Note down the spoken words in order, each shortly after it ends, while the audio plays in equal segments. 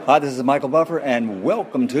Hi, this is Michael Buffer, and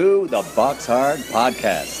welcome to the Box Hard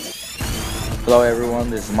Podcast. Hello, everyone.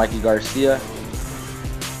 This is Mikey Garcia.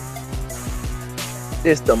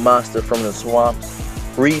 This the monster from the swamps,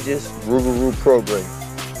 Regis Rougarou Prograis.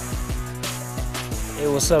 Hey,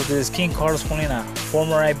 what's up? This is King Carlos Molina,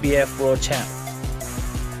 former IBF world champ.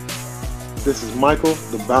 This is Michael,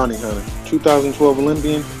 the Bounty Hunter, 2012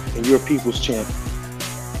 Olympian and your people's champ.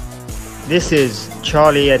 This is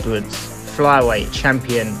Charlie Edwards, flyweight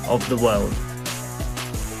champion of the world.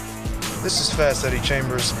 This is Fast Eddie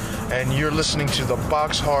Chambers, and you're listening to the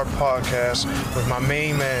Box Hard Podcast with my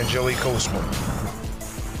main man, Joey Coastman.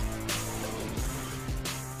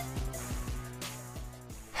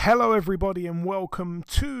 Hello everybody and welcome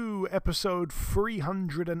to episode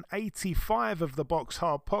 385 of the Box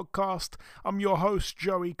Hard Podcast. I'm your host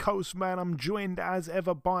Joey Coastman. I'm joined as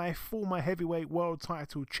ever by former heavyweight world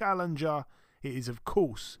title challenger. It is of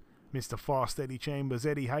course Mr. Fast Eddie Chambers.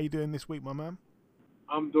 Eddie, how you doing this week, my man?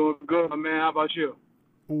 I'm doing good, my man. How about you?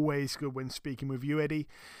 Always good when speaking with you, Eddie.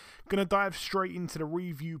 Gonna dive straight into the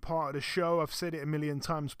review part of the show. I've said it a million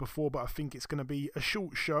times before, but I think it's gonna be a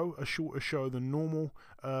short show, a shorter show than normal.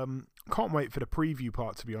 Can't wait for the preview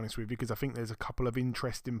part, to be honest with you, because I think there's a couple of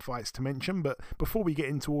interesting fights to mention. But before we get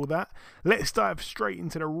into all that, let's dive straight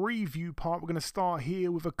into the review part. We're going to start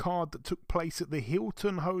here with a card that took place at the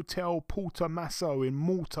Hilton Hotel Porto Masso in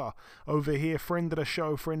Malta. Over here, friend of the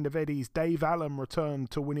show, friend of Eddie's, Dave Allen returned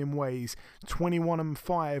to winning ways.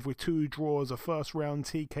 21-5 with 2 draws, a first round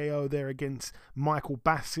TKO there against Michael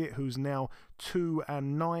Bassett, who's now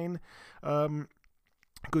 2-9.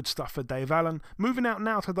 Good stuff for Dave Allen. Moving out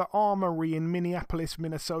now to the Armory in Minneapolis,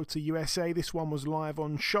 Minnesota, USA. This one was live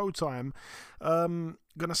on Showtime.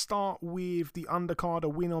 Gonna start with the undercard, a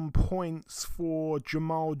win on points for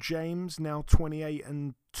Jamal James, now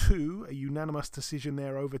 28-2. A unanimous decision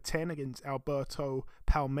there over 10 against Alberto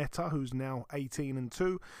Palmetta, who's now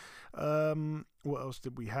 18-2. What else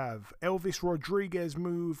did we have? Elvis Rodriguez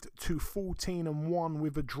moved to 14-1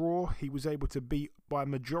 with a draw. He was able to beat by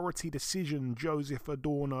majority decision Joseph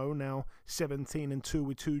Adorno, now 17-2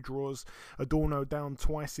 with 2 draws. Adorno down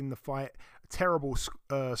twice in the fight. Terrible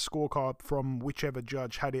scorecard from whichever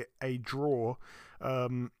judge had it a draw.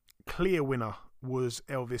 Clear winner was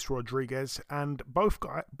Elvis Rodriguez, and both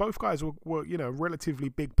guys were relatively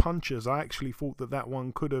big punchers. I actually thought that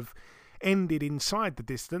one could have ended inside the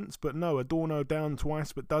distance, but no, Adorno down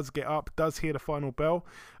twice, but does get up, does hear the final bell.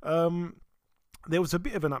 There was a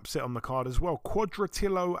bit of an upset on the card as well.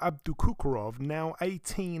 Quadratilo Abdukukurov, now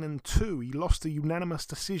 18-2. He lost a unanimous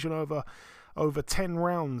decision over 10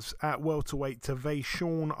 rounds at welterweight to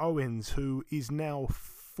Vaishon Owens, who is now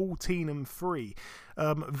 14-3.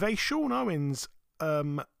 Vaishon Owens,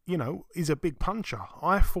 is a big puncher.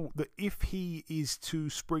 I thought that if he is to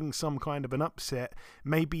spring some kind of an upset,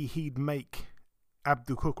 maybe he'd make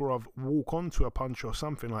Abdukukurov walk onto a punch or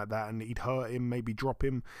something like that, and he'd hurt him, maybe drop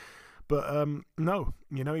him. But no,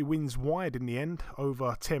 he wins wide in the end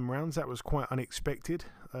over 10 rounds. That was quite unexpected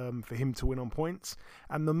for him to win on points.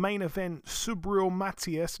 And the main event, Subriel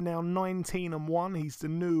Matias, now 19-1. He's the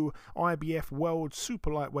new IBF World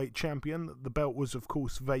Super Lightweight Champion. The belt was, of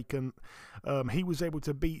course, vacant. He was able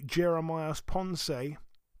to beat Jeremias Ponce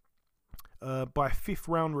by 5th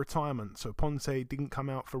round retirement. So Ponce didn't come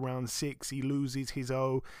out for round 6. He loses his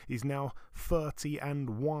O. He's now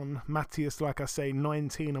 30-1. Matias, like I say,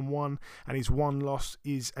 19-1, and his one loss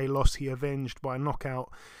is a loss he avenged by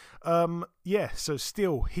knockout. So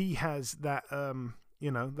still he has that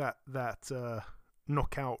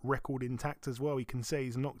knockout record intact as well. He can say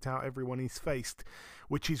he's knocked out everyone he's faced,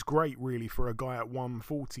 which is great really for a guy at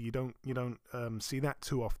 140. You don't see that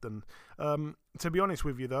too often. To be honest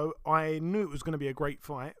with you though, I knew it was going to be a great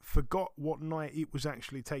fight. Forgot what night it was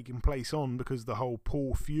actually taking place on because of the whole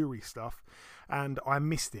Paul Fury stuff, and I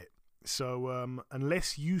missed it. So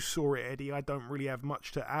unless you saw it, Eddie, I don't really have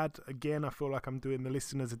much to add. Again, I feel like I'm doing the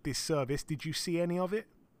listeners a disservice. Did you see any of it?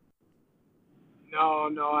 No,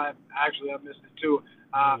 I missed it too.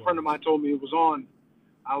 A friend of mine told me it was on.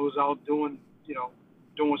 I was out doing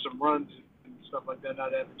some runs and stuff like that. I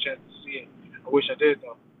didn't have a chance to see it. I wish I did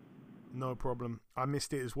though. No problem. I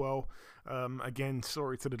missed it as well. Again,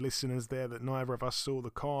 sorry to the listeners there that neither of us saw the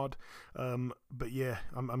card. But yeah,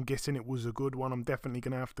 I'm guessing it was a good one. I'm definitely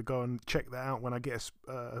going to have to go and check that out when I get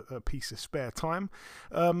a piece of spare time.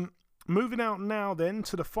 Moving out now then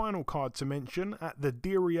to the final card to mention at the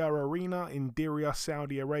Diriyah Arena in Diriyah,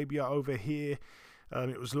 Saudi Arabia over here.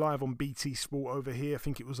 It was live on BT Sport over here. I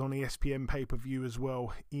think it was on ESPN pay-per-view as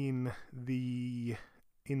well in the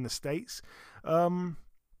States.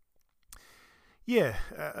 Yeah,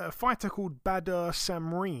 a fighter called Bader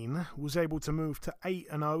Samreen was able to move to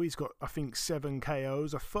 8-0. He's got, I think, 7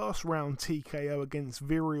 KOs. A first-round TKO against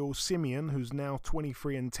Virial Simeon, who's now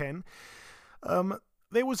 23-10.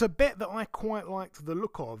 There was a bet that I quite liked the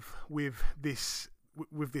look of with this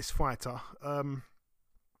fighter,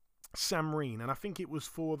 Samreen, and I think it was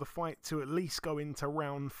for the fight to at least go into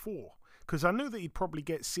round 4, because I knew that he'd probably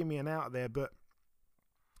get Simeon out of there, but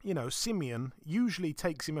you know, Simeon usually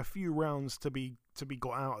takes him a few rounds to be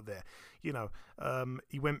got out of there. You know,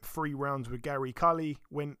 he went 3 rounds with Gary Cully,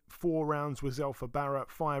 went 4 rounds with Zelfa Barrett,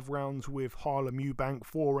 5 rounds with Harlem Eubank,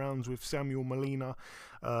 4 rounds with Samuel Molina.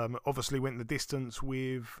 Obviously went the distance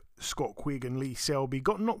with Scott Quigg and Lee Selby.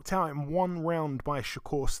 Got knocked out in 1 round by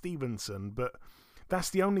Shakur Stevenson, but that's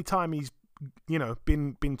the only time he's, you know,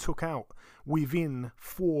 been took out within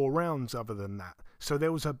 4 rounds other than that. So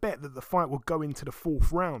there was a bet that the fight would go into the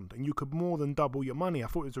 4th round and you could more than double your money. I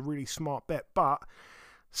thought it was a really smart bet, but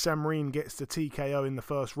Samreen gets the TKO in the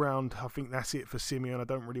 1st round. I think that's it for Simeon. I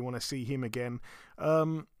don't really want to see him again.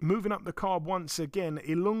 Moving up the card once again,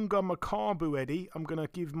 Ilunga Makabu, Eddie. I'm going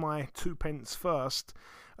to give my 2 pence first.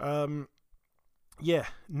 Yeah,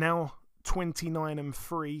 now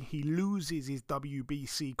 29-3. He loses his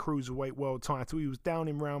WBC Cruiserweight World title. He was down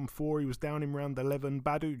in round 4. He was down in round 11.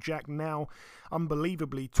 Badou Jack now,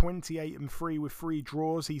 unbelievably, 28-3 with 3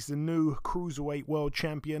 draws. He's the new Cruiserweight World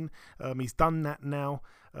Champion. He's done that now,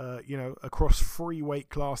 you know, across 3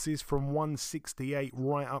 weight classes from 168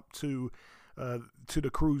 right up to the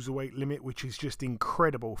cruiserweight limit, which is just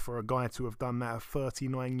incredible for a guy to have done that at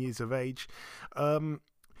 39 years of age.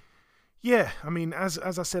 Yeah, I mean, as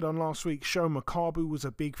I said on last week's show, Makabu was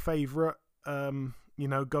a big favourite, you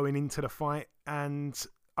know, going into the fight. And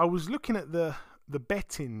I was looking at the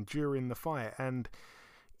betting during the fight. And,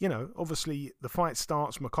 you know, obviously the fight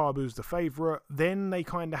starts, Makabu's the favourite. Then they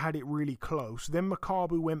kind of had it really close. Then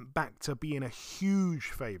Makabu went back to being a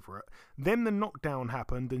huge favourite. Then the knockdown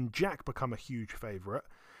happened and Jack became a huge favourite.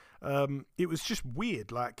 It was just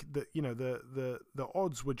weird, like you know, the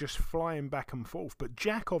odds were just flying back and forth. But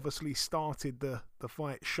Jack obviously started the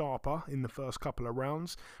fight sharper in the first couple of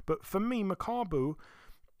rounds. But for me, Makabu,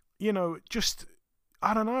 you know, just,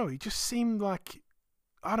 I don't know, he just seemed like,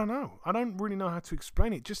 I don't know, I don't really know how to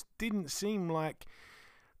explain it. Just didn't seem like,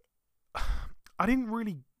 I didn't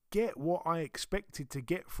really get what I expected to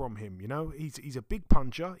get from him. You know, he's a big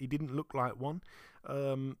puncher. He didn't look like one.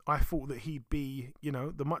 I thought that he'd be, you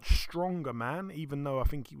know, the much stronger man, even though I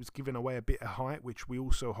think he was giving away a bit of height, which we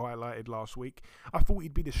also highlighted last week. I thought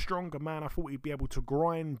he'd be the stronger man. I thought he'd be able to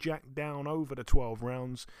grind Jack down over the 12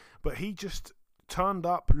 rounds, but he just turned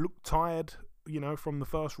up, looked tired, you know, from the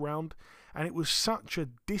first round, and it was such a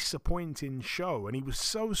disappointing show, and he was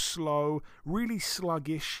so slow, really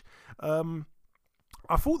sluggish.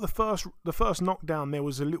 I thought the first knockdown there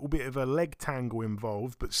was a little bit of a leg tangle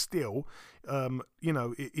involved, but still, you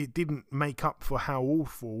know, it didn't make up for how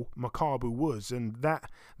awful Makabu was, and that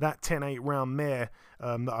 10-8 round there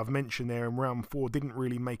that I've mentioned there in round 4 didn't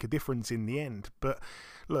really make a difference in the end. But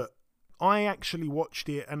look, I actually watched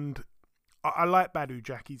it, and I like Badou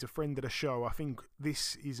Jack. He's a friend of the show. I think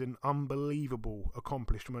this is an unbelievable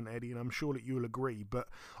accomplishment, Eddie, and I'm sure that you'll agree. But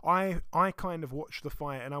I kind of watched the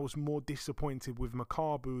fight, and I was more disappointed with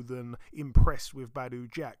Makabu than impressed with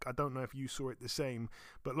Badou Jack. I don't know if you saw it the same.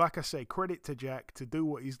 But like I say, credit to Jack to do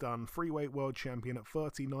what he's done. 3-weight world champion at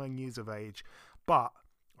 39 years of age. But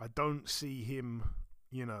I don't see him,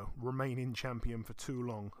 you know, remaining champion for too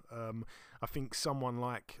long. I think someone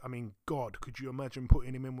like, I mean, God, could you imagine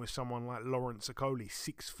putting him in with someone like Lawrence Okoli,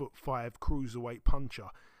 6'5" cruiserweight puncher?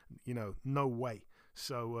 You know, no way.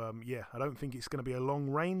 So, yeah, I don't think it's going to be a long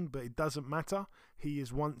reign, but it doesn't matter. He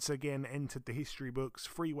has once again entered the history books,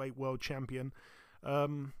 3-weight world champion.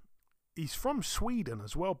 He's from Sweden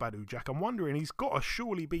as well, Badou Jack. I'm wondering, he's got to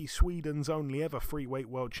surely be Sweden's only ever 3-weight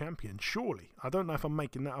world champion. Surely. I don't know if I'm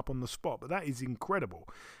making that up on the spot, but that is incredible.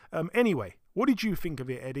 Anyway, what did you think of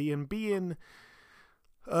it, Eddie? And being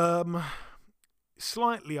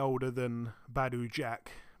slightly older than Badou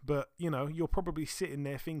Jack, but, you know, you're probably sitting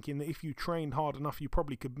there thinking that if you trained hard enough, you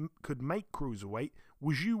probably could make cruiserweight.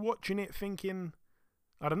 Was you watching it thinking,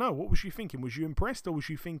 I don't know, what was you thinking? Was you impressed, or was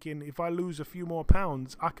you thinking, if I lose a few more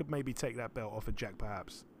pounds, I could maybe take that belt off of Jack,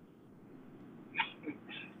 perhaps?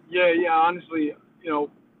 Yeah, honestly, you know,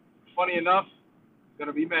 funny enough,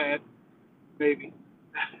 gonna be mad, maybe.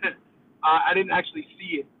 I didn't actually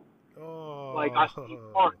see it. Oh. Like, I seen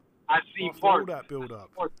parts. All that build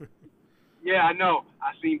up. Yeah, I know.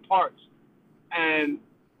 I seen parts. And,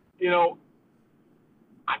 you know,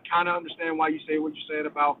 I kind of understand why you say what you said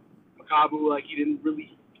about Makabu. Like, he didn't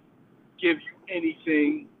really give you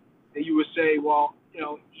anything that you would say, well,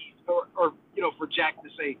 or for Jack to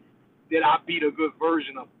say, did I beat a good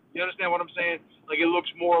version of him? You understand what I'm saying? Like, it looks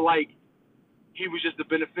more like he was just the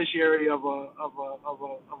beneficiary of a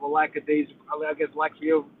lackadaisical, I guess,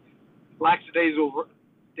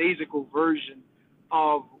 lackadaisical version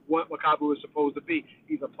of what Makabu is supposed to be.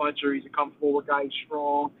 He's a puncher. He's a come forward guy. He's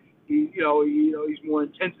strong. He's more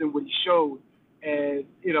intense than what he showed, and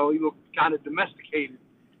he looked kind of domesticated,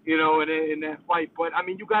 in that fight. But I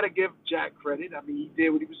mean, you got to give Jack credit. I mean, he did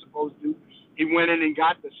what he was supposed to do. He went in and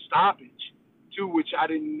got the stoppage too, which I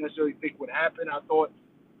didn't necessarily think would happen. I thought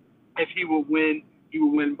if he would win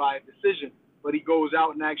by a decision. But he goes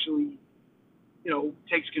out and actually,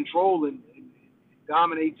 takes control and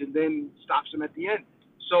dominates, and then stops him at the end.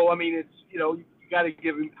 So I mean, it's you got to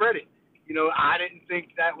give him credit. I didn't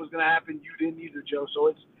think that was going to happen. You didn't either, Joe.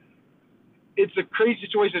 So it's a crazy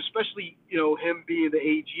situation, especially him being the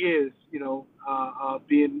age he is.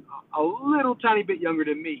 Being a little tiny bit younger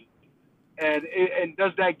than me, and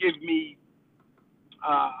does that give me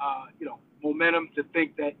momentum to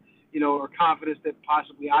think that or confidence that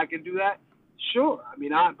possibly I can do that? Sure. I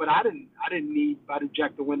mean, I didn't need Badou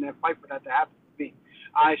Jack to win that fight for that to happen to me.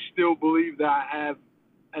 I still believe that I have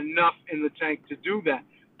enough in the tank to do that,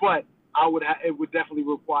 but it would definitely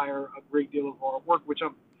require a great deal of hard work, which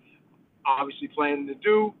I'm obviously planning to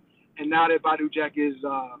do. And now that Badou Jack is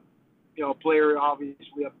a player,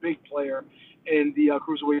 obviously a big player in the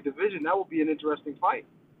cruiserweight division, that will be an interesting fight,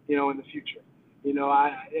 in the future.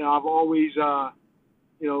 I've always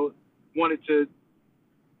wanted to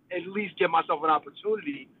at least give myself an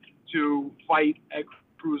opportunity to fight at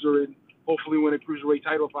cruiser and hopefully win a cruiserweight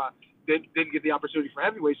title if I didn't get the opportunity for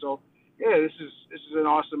heavyweight. So yeah, this is an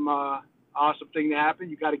awesome thing to happen.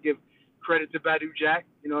 You got to give credit to Badou Jack.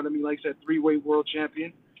 You know what I mean? Like I said, 3-weight world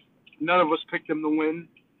champion. None of us picked him to win.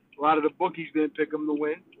 A lot of the bookies didn't pick him to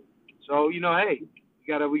win. So hey,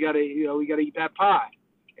 we gotta eat that pie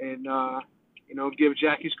and give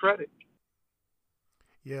Jack his credit.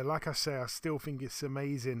 Yeah, like I say, I still think it's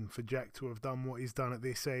amazing for Jack to have done what he's done at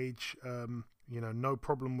this age. No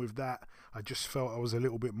problem with that. I just felt I was a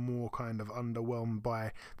little bit more kind of underwhelmed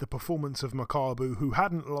by the performance of Makabu, who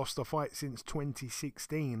hadn't lost a fight since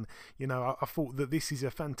 2016. I thought that this is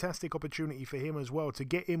a fantastic opportunity for him as well to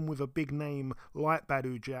get in with a big name like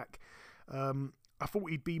Badou Jack. I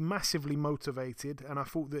thought he'd be massively motivated, and I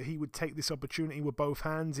thought that he would take this opportunity with both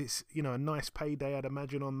hands. It's, a nice payday, I'd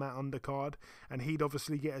imagine, on that undercard, and he'd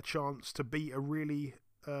obviously get a chance to beat a really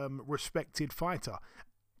respected fighter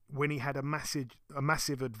when he had a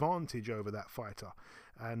massive advantage over that fighter.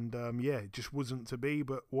 And it just wasn't to be,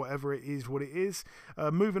 but whatever it is, what it is.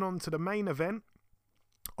 Moving on to the main event.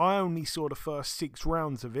 I only saw the first 6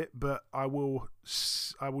 rounds of it, but I will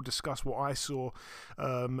discuss what I saw.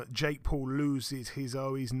 Jake Paul loses his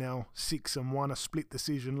he's now 6-1, a split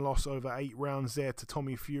decision loss over 8 rounds there to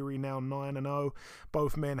Tommy Fury, now 9-0.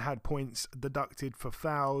 Both men had points deducted for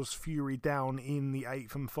fouls. Fury down in the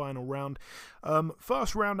 8th and final round.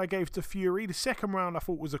 First round I gave to Fury. The second round I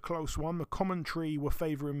thought was a close one. The commentary were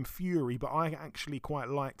favouring Fury, but I actually quite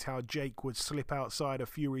liked how Jake would slip outside of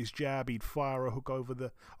Fury's jab. He'd fire a hook over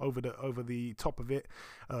the top of it,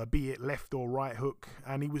 be it left or right hook,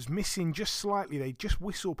 and he was missing just slightly. They just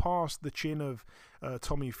whistle past the chin of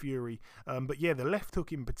Tommy Fury, but yeah, the left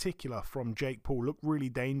hook in particular from Jake Paul looked really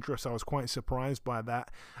dangerous. I was quite surprised by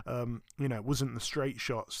that. It wasn't the straight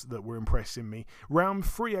shots that were impressing me. Round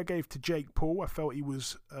 3 I gave to Jake Paul. I felt he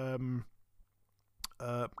was kind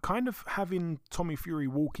of having Tommy Fury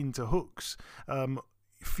walk into hooks.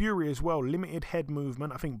 Fury as well, limited head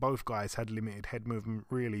movement. I think both guys had limited head movement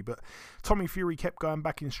really, but Tommy Fury kept going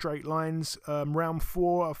back in straight lines. Round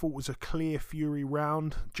 4 I thought was a clear Fury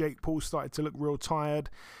round. Jake Paul started to look real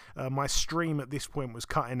tired. My stream at this point was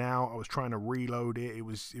cutting out. I was trying to reload it. It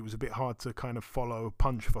was a bit hard to kind of follow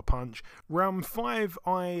punch for punch. Round 5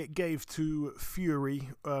 I gave to Fury.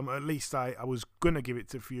 At least I was going to give it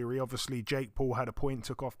to Fury. Obviously Jake Paul had a point,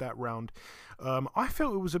 took off that round. I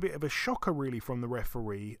felt it was a bit of a shocker really from the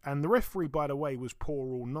referee. And the referee, by the way, was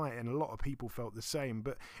poor all night, and a lot of people felt the same.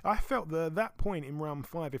 But I felt that point in round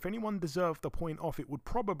 5, if anyone deserved the point off, it would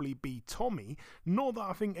probably be Tommy. Not that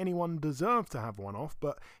I think anyone deserved to have one off,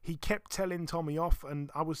 but he kept telling Tommy off,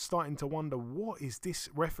 and I was starting to wonder, what is this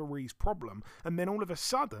referee's problem? And then all of a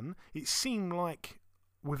sudden, it seemed like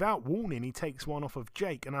without warning, he takes one off of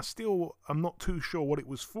Jake, and I'm not too sure what it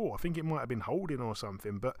was for. I think it might have been holding or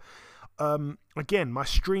something, but again, my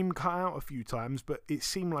stream cut out a few times, but it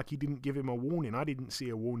seemed like he didn't give him a warning. I didn't see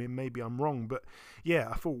a warning. Maybe I'm wrong, but yeah,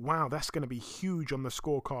 I thought, wow, that's going to be huge on the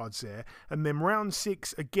scorecards there. And then round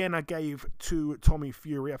 6, again, I gave to Tommy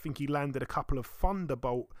Fury. I think he landed a couple of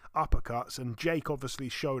Thunderbolt uppercuts, and Jake obviously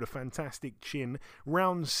showed a fantastic chin.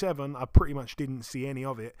 Round 7, I pretty much didn't see any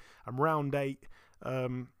of it. And round 8,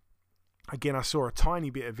 again, I saw a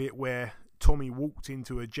tiny bit of it where Tommy walked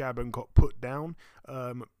into a jab and got put down.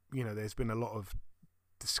 There's been a lot of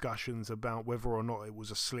discussions about whether or not it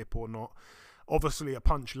was a slip or not. Obviously, a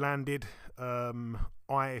punch landed.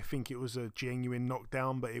 I think it was a genuine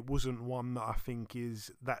knockdown, but it wasn't one that I think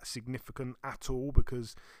is that significant at all,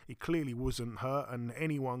 because it clearly wasn't hurt, and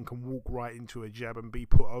anyone can walk right into a jab and be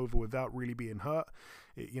put over without really being hurt.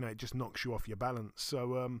 It just knocks you off your balance.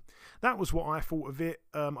 So that was what I thought of it.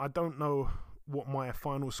 I don't know what my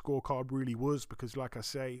final scorecard really was, because like I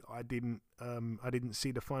say, I didn't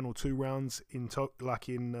see the final 2 rounds in total.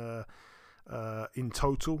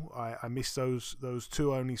 I missed those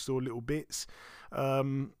 2. I only saw little bits,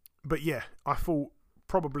 but yeah, I thought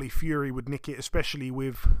probably Fury would nick it, especially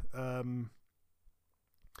with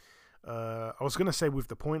I was going to say with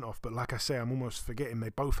the point off, but like I say, I'm almost forgetting they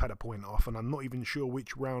both had a point off, and I'm not even sure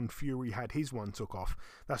which round Fury had his one took off.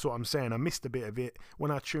 That's what I'm saying. I missed a bit of it. When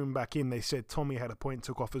I tuned back in, they said Tommy had a point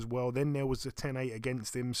took off as well. Then there was the 10-8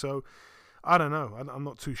 against him. So I don't know. I'm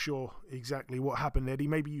not too sure exactly what happened, Eddie.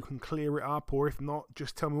 Maybe you can clear it up, or if not,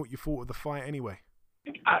 just tell me what you thought of the fight anyway.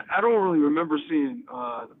 I don't really remember seeing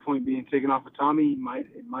the point being taken off of Tommy. It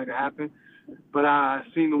might have happened. But I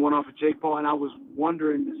seen the one off of Jake Paul, and I was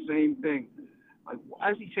wondering the same thing. Like,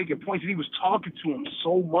 why is he taking points? And he was talking to him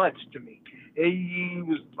so much to me. He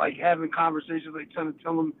was, like, having conversations, like, trying to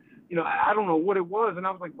tell him, I don't know what it was. And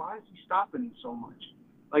I was like, why is he stopping him so much?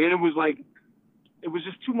 Like, and it was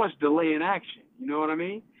just too much delay in action. You know what I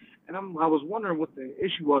mean? And I was wondering what the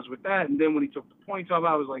issue was with that. And then when he took the points off,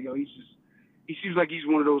 I was like, he seems like he's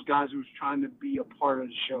one of those guys who's trying to be a part of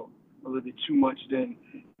the show a little bit too much than,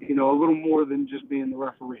 a little more than just being the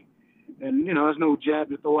referee. And, there's no jab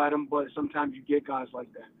to throw at him, but sometimes you get guys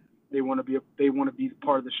like that. They want to be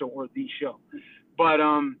part of the show or the show. But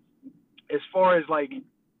as far as like,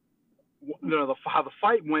 how the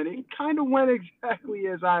fight went, it kind of went exactly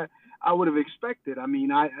as I would have expected. I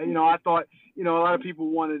mean, I thought, a lot of people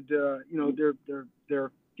wanted, they're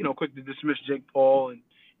quick to dismiss Jake Paul, and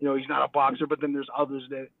he's not a boxer. But then there's others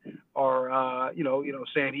that are,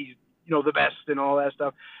 saying he's, the best and all that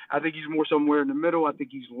stuff. I think he's more somewhere in the middle. I think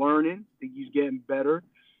he's learning. I think he's getting better.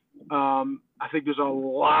 I think there's a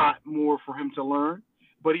lot more for him to learn.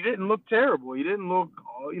 But he didn't look terrible. He didn't look,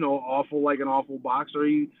 awful like an awful boxer.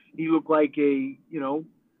 He looked like a,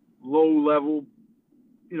 low-level,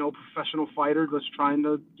 professional fighter that's trying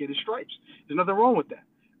to get his stripes. There's nothing wrong with that.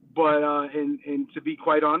 But and to be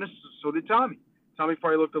quite honest, so did Tommy. Tommy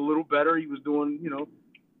probably looked a little better. He was doing,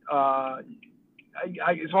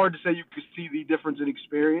 it's hard to say you could see the difference in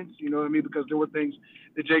experience, you know what I mean? Because there were things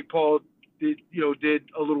that Jake Paul did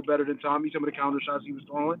a little better than Tommy. Some of the counter shots he was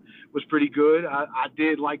throwing was pretty good. I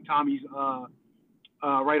did like Tommy's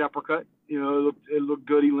right uppercut. It looked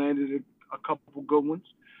good. He landed a couple good ones.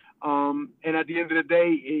 And at the end of the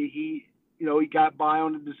day, he got by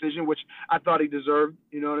on the decision, which I thought he deserved.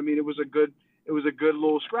 You know what I mean? It was a good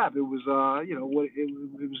little scrap. It was,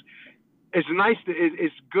 it's nice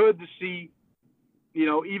it's good to see,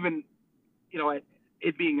 even, at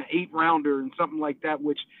it being an 8-rounder and something like that,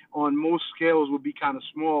 which on most scales would be kind of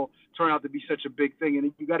small, turn out to be such a big thing.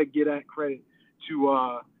 And you got to give that credit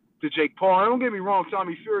to Jake Paul. And don't get me wrong,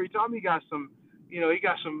 Tommy Fury got some, he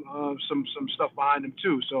got some stuff behind him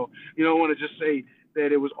too. So you don't want to just say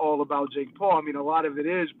that it was all about Jake Paul. I mean, a lot of it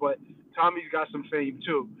is, but Tommy's got some fame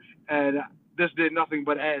too. And this did nothing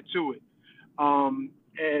but add to it.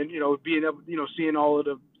 And, being able, seeing all of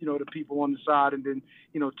the, the people on the side, and then,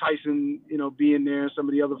 Tyson, being there, and some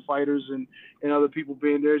of the other fighters and other people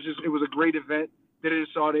being there. It was a great event. Did it in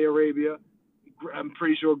Saudi Arabia. I'm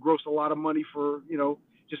pretty sure it grossed a lot of money for,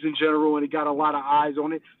 just in general, and it got a lot of eyes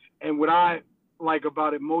on it. And what I like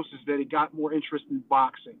about it most is that it got more interest in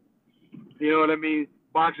boxing. You know what I mean?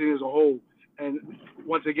 Boxing as a whole. And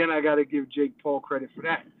once again, I got to give Jake Paul credit for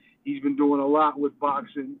that. He's been doing a lot with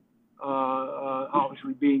boxing,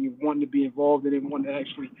 obviously wanting to be involved in it, wanting to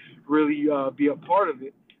actually really be a part of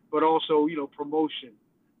it, but also, promotion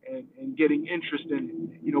and getting interest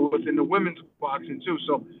in it, within the women's boxing too.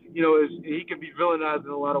 So, he can be villainized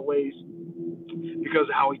in a lot of ways because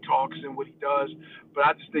of how he talks and what he does, but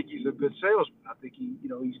I just think he's a good salesman. I think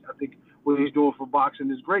I think what he's doing for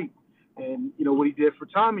boxing is great. And, you know, what he did for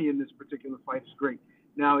Tommy in this particular fight is great.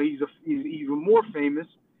 Now he's even more famous.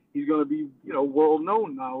 He's going to be, you know, world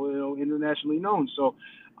known now, you know, internationally known. So,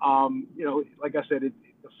 you know, like I said,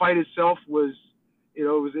 the fight itself was, you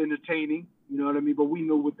know, it was entertaining. You know what I mean? But we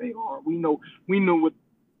know what they are. We know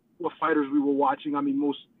what fighters we were watching. I mean,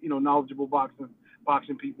 most, you know, knowledgeable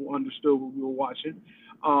boxing people understood what we were watching.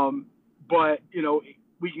 But, you know,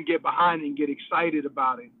 we can get behind it and get excited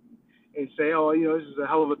about it and say, oh, you know, this is a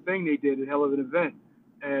hell of a thing they did, a hell of an event,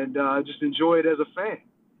 and just enjoy it as a fan.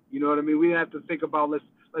 You know what I mean? We didn't have to think about let's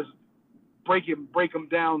break them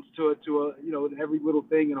down to a you know, every little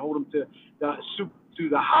thing and hold them to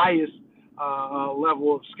the highest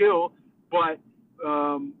level of skill. But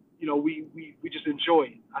you know, we just enjoy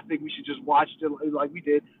it. I think we should just watch it like we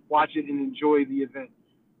did, watch it and enjoy the event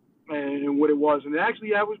and what it was. And actually,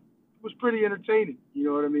 yeah, it was pretty entertaining. You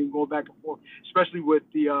know what I mean? Going back and forth, especially with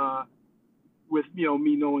the with, you know,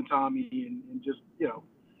 me knowing Tommy and just, you know,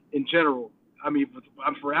 in general. I mean,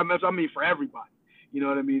 for everybody. You know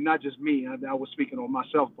what I mean? Not just me. I was speaking on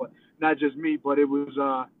myself, but not just me. But it was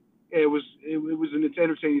an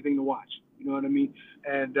entertaining thing to watch. You know what I mean?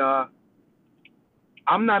 And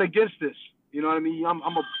I'm not against this. You know what I mean? I'm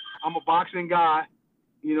a boxing guy.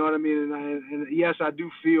 You know what I mean? And yes, I do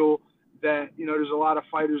feel that, you know, there's a lot of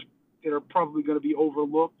fighters that are probably going to be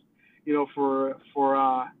overlooked. You know, for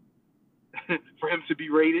for him to be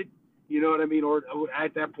rated. You know what I mean? Or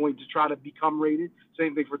at that point to try to become rated.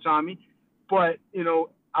 Same thing for Tommy. But, you know,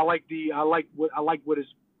 I like what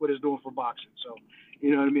it's doing for boxing. So,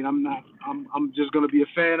 you know what I mean? I'm just going to be a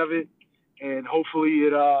fan of it, and hopefully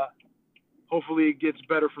it gets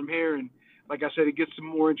better from here. And like I said, it gets some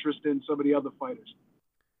more interest in some of the other fighters.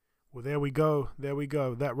 Well, there we go.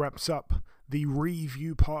 That wraps up the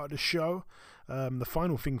review part of the show. The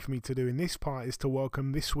final thing for me to do in this part is to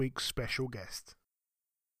welcome this week's special guest.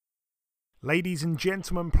 Ladies and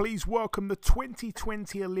gentlemen, please welcome the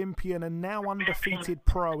 2020 Olympian and now undefeated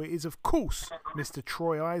pro. It is, of course, Mr.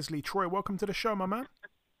 Troy Isley. Troy, welcome to the show, my man.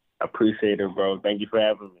 Appreciate it, bro. Thank you for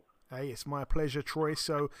having me. Hey, it's my pleasure, Troy.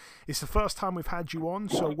 So it's the first time we've had you on,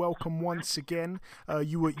 so welcome once again.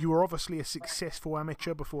 You were obviously a successful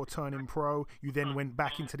amateur before turning pro. You then went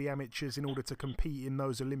back into the amateurs in order to compete in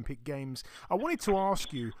those Olympic Games. I wanted to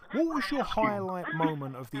ask you, what was your highlight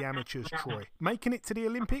moment of the amateurs, Troy? Making it to the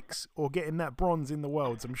Olympics or getting that bronze in the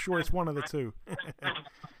Worlds? I'm sure it's one of the two.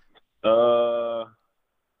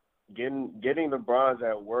 Getting the bronze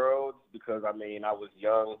at Worlds, because, I mean, I was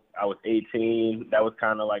young. I was 18. That was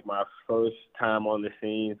kind of like my first time on the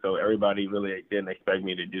scene, so everybody really didn't expect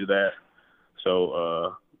me to do that.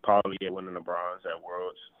 So probably winning the bronze at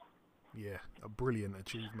Worlds. Yeah, a brilliant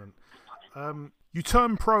achievement. You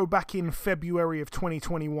turned pro back in February of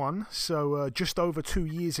 2021, so just over 2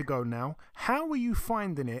 years ago now. How are you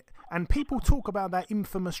finding it? And people talk about that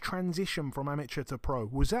infamous transition from amateur to pro.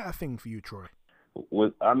 Was that a thing for you, Troy?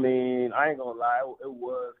 I mean, I ain't gonna lie, it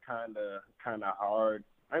was kind of hard.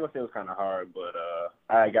 I ain't gonna say it was kind of hard, but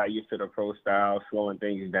I got used to the pro style, slowing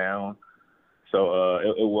things down. So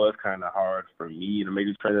it was kind of hard for me to make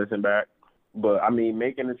the transition back. But I mean,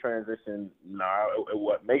 making the transition,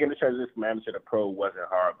 making the transition from amateur to pro wasn't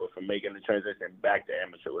hard, but for making the transition back to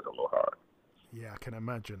amateur was a little hard. Yeah, I can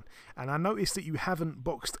imagine. And I noticed that you haven't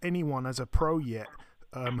boxed anyone as a pro yet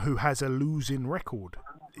who has a losing record.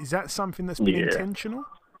 Is that something that's been intentional?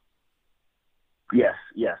 Yes.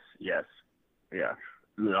 Yeah. You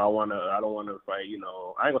know, I don't want to fight, you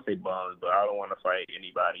know, I ain't gonna say bums, but I don't want to fight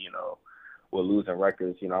anybody, you know, with losing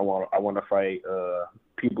records. You know, I want to fight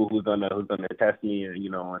people who's gonna test me, you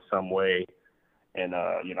know, in some way. And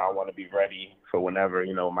you know, I want to be ready for whenever,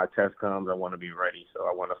 you know, my test comes. I want to be ready. So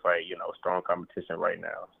I want to fight, you know, strong competition right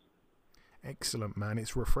now. Excellent, man.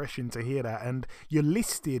 It's refreshing to hear that. And you're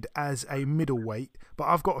listed as a middleweight, but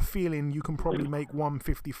I've got a feeling you can probably make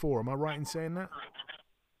 154. Am I right in saying that?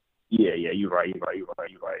 Yeah, you're right.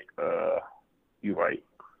 You're right.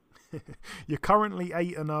 You're currently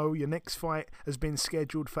 8-0. Your next fight has been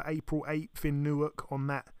scheduled for April 8th in Newark on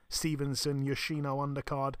that Stevenson-Yoshino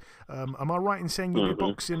undercard. Am I right in saying you'll be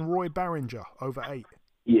boxing Roy Barringer over 8?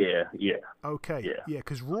 Yeah. Okay, yeah,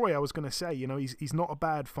 because Roy, I was going to say, you know, he's not a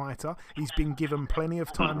bad fighter. He's been given plenty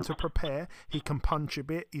of time to prepare. He can punch a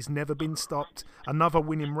bit. He's never been stopped. Another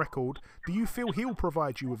winning record. Do you feel he'll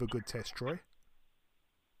provide you with a good test, Troy?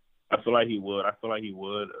 I feel like he would. I feel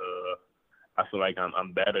like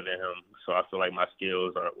I'm better than him, so I feel like my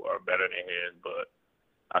skills are better than his, but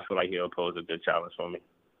I feel like he'll pose a good challenge for me.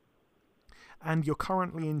 And you're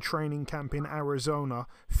currently in training camp in Arizona.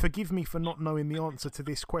 Forgive me for not knowing the answer to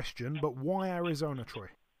this question, but why Arizona, Troy?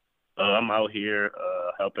 I'm out here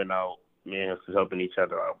helping out me and him was helping each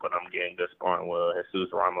other out, but I'm getting good sparring with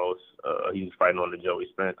Jesus Ramos. He's fighting on the Joey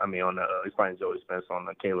Spence. He's fighting Joey Spence on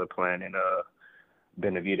the Caleb Plant and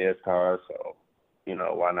Benavidez card. So,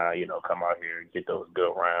 why not, come out here and get those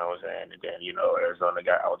good rounds, and then, Arizona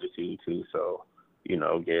got altitude too. So,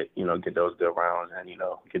 get those good rounds and,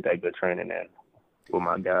 get that good training in with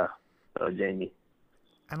my guy, Jamie.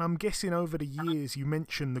 And I'm guessing over the years, you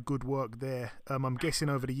mentioned the good work there. I'm guessing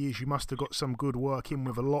over the years you must have got some good work in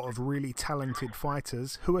with a lot of really talented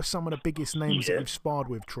fighters. Who are some of the biggest names that you've sparred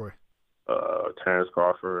with, Troy? Terrence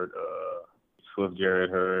Crawford, Swift Jared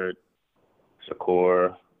Hurd,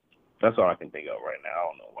 Shakur. That's all I can think of right now. I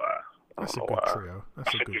don't know why. That's a good trio.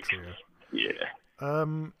 That's a good trio.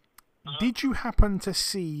 Yeah. Did you happen to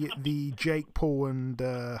see the Jake Paul and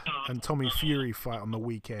Tommy Fury fight on the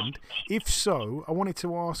weekend? If so, I wanted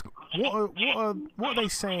to ask, what are they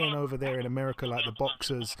saying over there in America, like the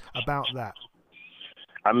boxers, about that?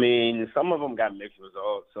 I mean, some of them got mixed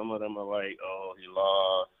results. Some of them are like, "Oh, he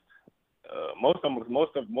lost." Most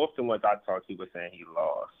of them what I talked to were saying he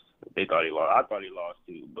lost. They thought he lost. I thought he lost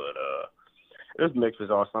too, but there's mixed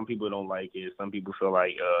results. Some people don't like it. Some people feel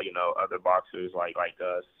like other boxers like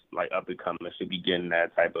us, like up and coming, should be getting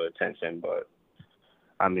that type of attention. But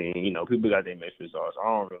I mean, people got their mixed results. I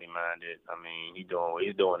don't really mind it. I mean, he's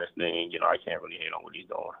doing his thing. I can't really hate on what he's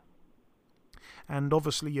doing. And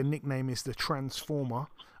obviously, your nickname is the Transformer.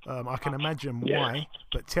 I can imagine why,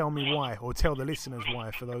 but tell me why, or tell the listeners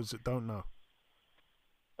why, for those that don't know.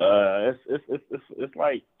 It's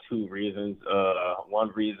like two reasons.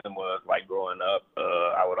 One reason was like growing up,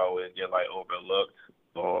 I would always get like overlooked,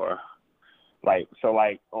 or like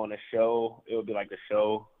on a show, it would be like a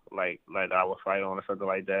show like I would fight on or something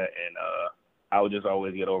like that, and I would just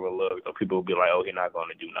always get overlooked. So people would be like, "Oh, he's not going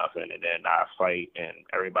to do nothing," and then I fight, and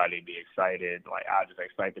everybody would be excited. Like I just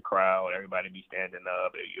excite the crowd. Everybody be standing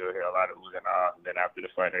up. You'll hear a lot of oohs and ahs. And then after the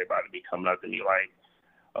fight, everybody be coming up to me like,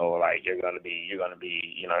 "Oh, like you're gonna be,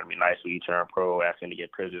 nice when you turn pro," asking to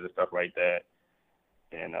get pictures and stuff like that.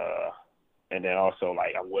 And then also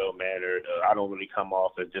like I'm well mannered. I don't really come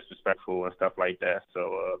off as disrespectful and stuff like that.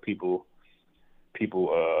 So people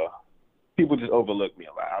just overlook me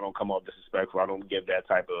a lot. I don't come off disrespectful. I don't give that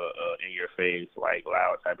type of in your face, like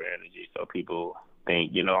loud type of energy. So people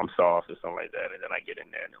think, I'm soft or something like that. And then I get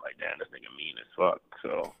in there and they're like, "Damn, this nigga mean as fuck."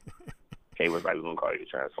 So Kay was like, "We're going to call you the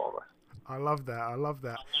Transformer." I love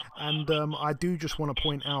that. And I do just want to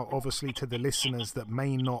point out, obviously, to the listeners that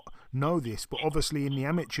may not know this, but obviously in the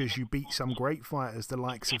amateurs you beat some great fighters, the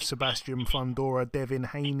likes of Sebastian Fundora, Devin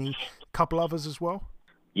Haney, a couple others as well.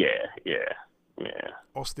 Yeah.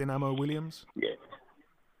 Austin Ammo Williams.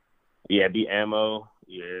 Yeah, beat Ammo.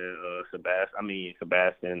 Yeah,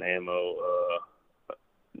 Sebastian Ammo.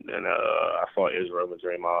 Then I fought Israel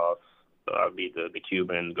Madrimov. I beat the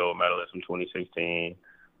Cuban gold medalist from 2016.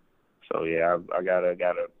 So yeah, I got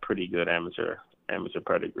a pretty good amateur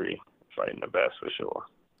pedigree, fighting the best for sure.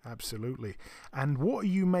 Absolutely. And what are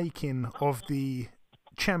you making of the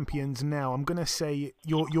champions now? I'm gonna say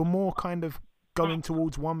you're more kind of going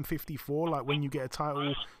towards 154, like when you get a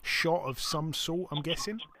title shot of some sort, I'm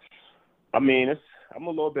guessing? I mean, I'm a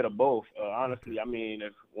little bit of both. Honestly, I mean,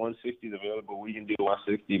 if 160 is available, we can do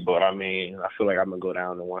 160. But I mean, I feel like I'm gonna go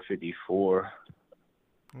down to 154.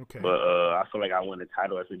 Okay. But I feel like I win the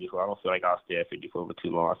title at 54. I don't feel like I'll stay at 54 for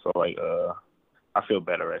too long. So like, I feel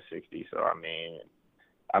better at 60. So I mean,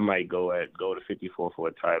 I might go to 54 for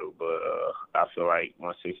a title, but I feel like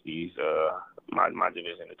 160 is my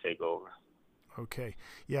division to take over. Okay.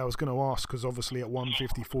 Yeah, I was going to ask, because obviously at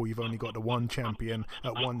 154 you've only got the one champion.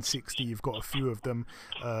 At 160 you've got a few of them.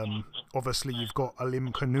 Obviously you've got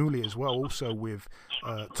Alim Kanuli as well, also with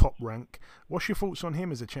Top Rank. What's your thoughts on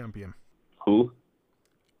him as a champion? Who?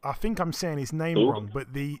 I think I'm saying his name wrong,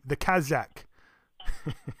 but the Kazakh.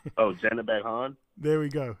 Oh, Janibek Khan? There we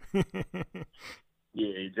go.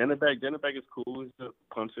 Yeah, Janibek is cool. He's a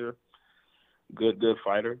puncher. Good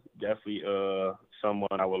fighter. Definitely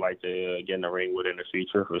someone I would like to get in the ring with in the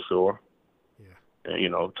future for sure. Yeah.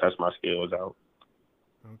 And, test my skills out.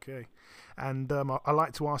 Okay. And I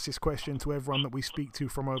like to ask this question to everyone that we speak to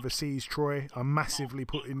from overseas. Troy, I'm massively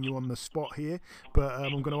putting you on the spot here, but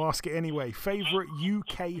I'm going to ask it anyway. Favorite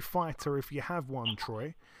UK fighter, if you have one,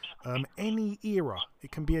 Troy? Any era.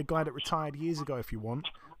 It can be a guy that retired years ago if you want,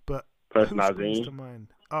 but who springs to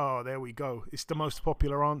mind? Oh, there we go. It's the most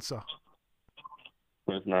popular answer.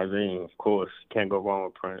 Prince Nazim, of course. Can't go wrong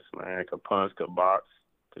with Prince, man. Could punch, could box,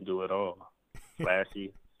 could do it all.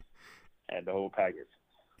 Flashy, had the whole package.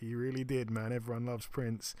 He really did, man. Everyone loves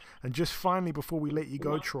Prince. And just finally, before we let you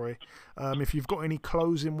go, Troy, if you've got any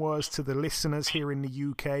closing words to the listeners here in the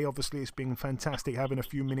UK, obviously it's been fantastic having a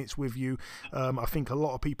few minutes with you. I think a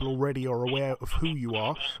lot of people already are aware of who you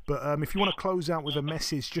are. But if you want to close out with a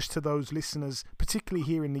message just to those listeners, particularly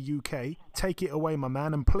here in the UK, take it away, my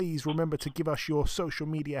man. And please remember to give us your social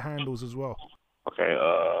media handles as well. Okay.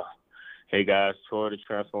 Hey guys, Troy the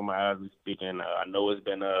Transformer Isley speaking. I know it's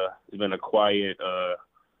been a quiet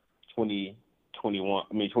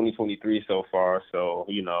 2023 so far. So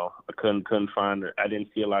I couldn't find it. I didn't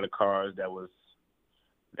see a lot of cars that was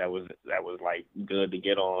like good to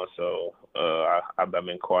get on. So I've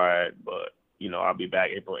been quiet, but I'll be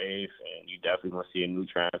back April 8th, and you definitely gonna see a new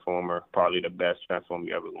Transformer, probably the best Transformer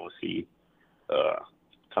you ever gonna see,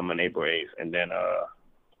 coming April 8th. And then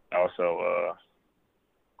also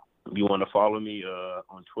if you want to follow me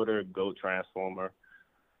on Twitter, Go Transformer.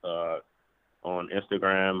 On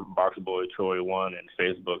Instagram, Boxboy Troy1, and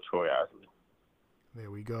Facebook, Troy Isley.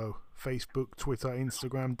 There we go. Facebook, Twitter,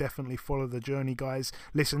 Instagram. Definitely follow the journey, guys.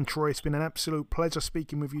 Listen, Troy, it's been an absolute pleasure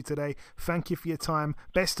speaking with you today. Thank you for your time.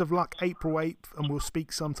 Best of luck April 8th, and we'll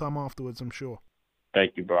speak sometime afterwards, I'm sure.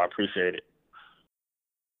 Thank you, bro. I appreciate it.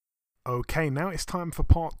 Okay, now it's time for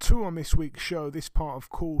part 2 on this week's show. This part, of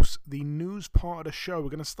course, the news part of the show. We're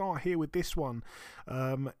going to start here with this one.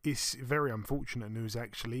 It's very unfortunate news,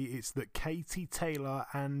 actually. It's that Katie Taylor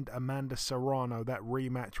and Amanda Serrano, that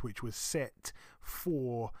rematch which was set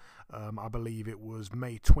for, I believe it was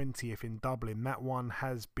May 20th in Dublin, that one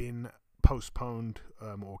has been postponed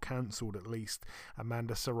or cancelled at least.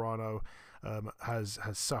 Amanda Serrano has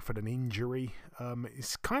suffered an injury.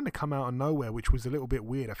 It's kind of come out of nowhere, which was a little bit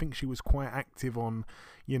weird. I think she was quite active on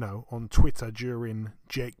Twitter during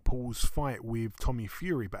Jake Paul's fight with Tommy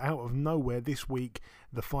Fury, but out of nowhere this week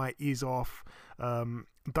the fight is off.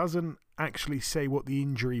 Doesn't actually say what the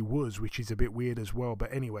injury was, which is a bit weird as well.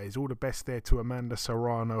 But anyways, all the best there to Amanda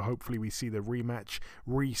Serrano. Hopefully we see the rematch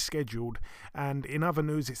rescheduled. And in other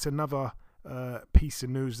news, it's another piece of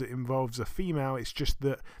news that involves a female. It's just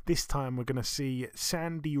that this time we're going to see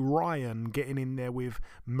Sandy Ryan getting in there with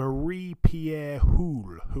Marie-Pierre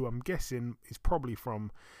Houle, who I'm guessing is probably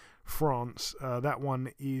from France. That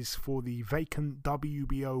one is for the vacant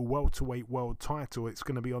WBO welterweight world title. It's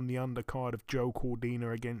going to be on the undercard of Joe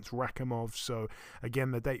Cordina against Rakhimov. So again,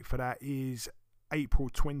 the date for that is April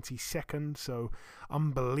 22nd, so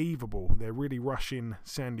unbelievable. They're really rushing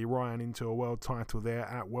Sandy Ryan into a world title there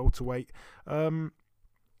at welterweight. I'm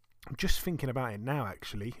just thinking about it now,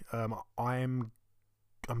 actually. I'm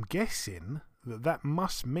guessing that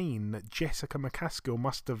must mean that Jessica McCaskill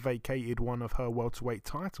must have vacated one of her welterweight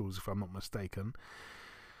titles, if I'm not mistaken.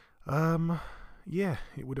 Yeah,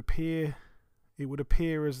 it would appear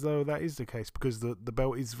as though that is the case, because the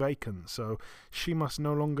belt is vacant, so she must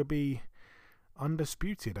no longer be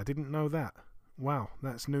undisputed. I didn't know that. Wow,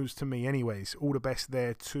 that's news to me. Anyways, all the best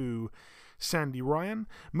there to Sandy Ryan.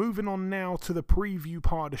 Moving on now to the preview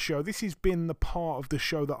part of the show. This has been the part of the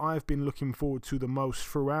show that I've been looking forward to the most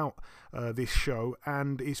throughout this show,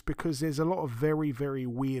 and it's because there's a lot of very, very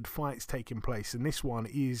weird fights taking place, and this one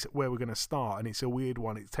is where we're going to start, and it's a weird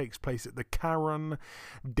one. It takes place at the Karen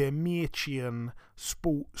Demirchian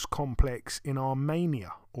Sports Complex in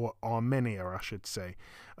Armenia, or Armenia, I should say.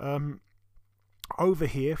 Over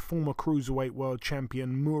here, former Cruiserweight World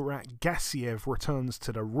Champion Murat Gassiev returns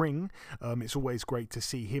to the ring. It's always great to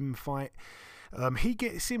see him fight. He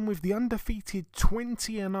gets in with the undefeated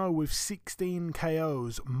 20-0 with 16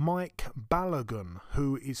 KOs, Mike Balogun,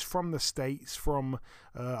 who is from the States, from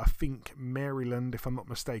I think Maryland, if I'm not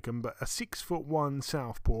mistaken, but a 6'1"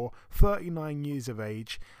 southpaw, 39 years of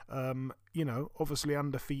age. Obviously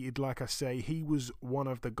undefeated, like I say. He was one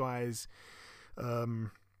of the guys.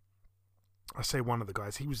 I say one of the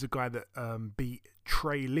guys. He was the guy that beat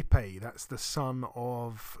Trey Lippe. That's the son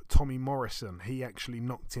of Tommy Morrison. He actually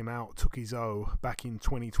knocked him out, took his O back in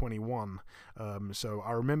 2021. So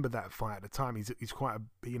I remember that fight at the time. He's quite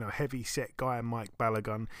a heavy set guy, Mike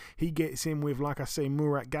Balogun. He gets in with, like I say,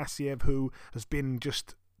 Murat Gassiev, who has been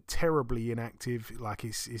just terribly inactive. Like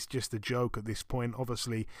it's just a joke at this point.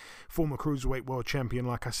 Obviously, former Cruiserweight World Champion,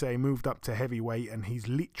 like I say, moved up to heavyweight, and he's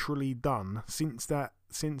literally done since that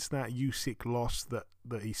Usyk loss that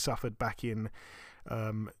he suffered back in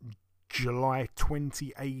July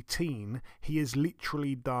 2018. He has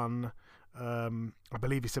literally done I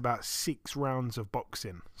believe it's about 6 rounds of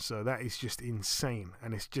boxing. So that is just insane,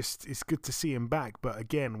 and it's good to see him back, but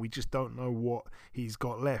again, we just don't know what he's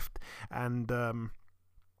got left. And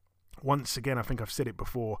once again, I think I've said it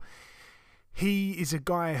before, he is a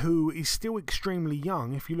guy who is still extremely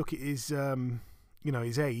young. If you look at his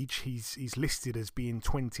his age, he's listed as being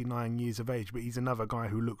 29 years of age, but he's another guy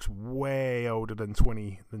who looks way older than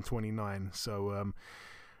 29. So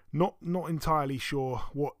not entirely sure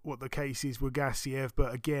what the case is with Gassiev,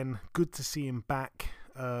 but again, good to see him back.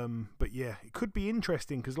 But yeah, it could be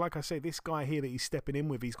interesting because, like I say, this guy here that he's stepping in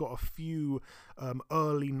with, he's got a few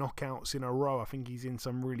early knockouts in a row. I think he's in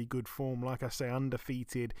some really good form. Like I say,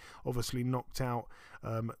 undefeated, obviously knocked out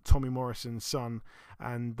Tommy Morrison's son,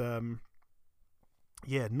 and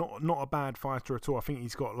yeah, not a bad fighter at all. I think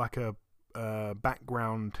he's got like a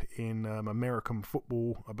background in American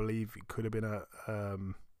football. I believe it could have been a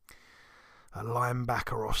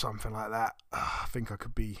linebacker or something like that. I think I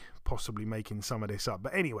could be possibly making some of this up,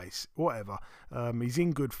 but anyways, whatever. He's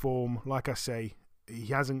in good form. Like I say, he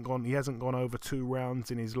hasn't gone over 2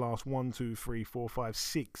 rounds in his last 1, 2, 3, 4, 5,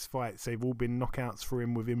 6 fights. They've all been knockouts for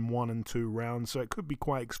him within 1 and 2 rounds, so it could be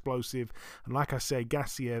quite explosive. And like I say,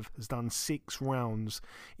 Gassiev has done 6 rounds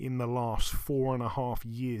in the last 4.5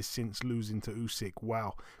 years since losing to Usyk.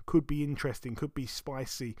 Wow, could be interesting, could be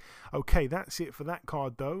spicy. Okay, that's it for that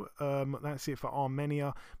card though. That's it for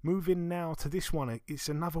Armenia. Moving now to this one. It's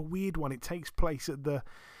another weird one. It takes place at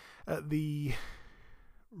the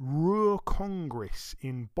Ruhr Congress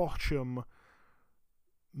in Bochum,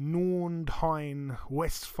 Nordrhein,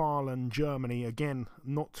 Westphalen, Germany. Again,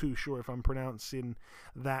 not too sure if I'm pronouncing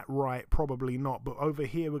that right, probably not. But over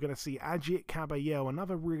here we're going to see Agit Kabayel,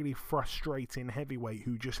 another really frustrating heavyweight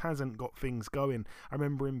who just hasn't got things going. I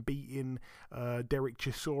remember him beating Derek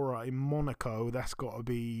Chisora in Monaco. That's got to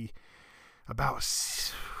be about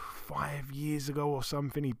 5 years ago or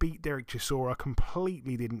something. He beat Derek Chisora,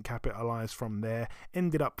 completely didn't capitalise from there,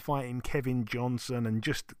 ended up fighting Kevin Johnson and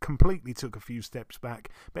just completely took a few steps back.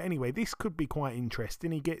 But anyway, this could be quite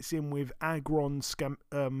interesting. He gets in with Agron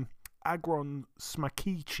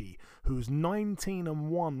Smakichi, who's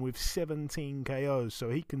 19-1 with 17 KOs, so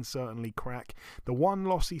he can certainly crack. The one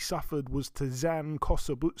loss he suffered was to Zan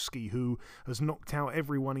Kosobutsky, who has knocked out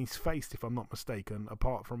everyone he's faced, if I'm not mistaken,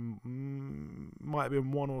 apart from might have been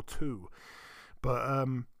 1 or 2. But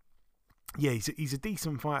yeah, he's a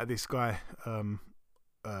decent fighter, this guy.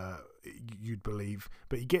 You'd believe,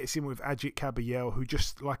 but he gets in with Agit Kabayel, who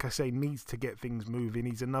just, like I say, needs to get things moving.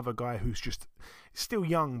 He's another guy who's just still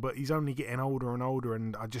young, but he's only getting older and older,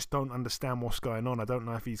 and I just don't understand what's going on. I don't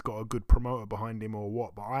know if he's got a good promoter behind him or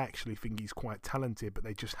what, but I actually think he's quite talented, but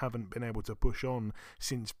they just haven't been able to push on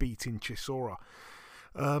since beating Chisora.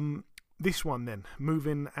 This one then,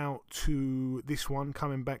 moving out to this one,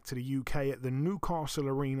 coming back to the UK at the Newcastle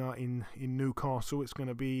Arena in Newcastle. It's going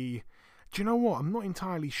to be... Do you know what? I'm not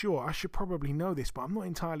entirely sure. I should probably know this, but I'm not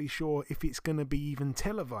entirely sure if it's going to be even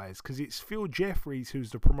televised, because it's Phil Jeffries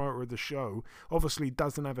who's the promoter of the show. Obviously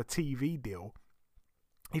doesn't have a TV deal.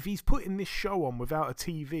 If he's putting this show on without a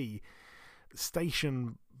TV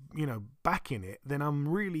station, backing it, then I'm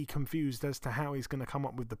really confused as to how he's going to come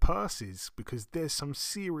up with the purses, because there's some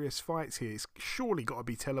serious fights here. It's surely got to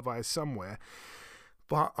be televised somewhere.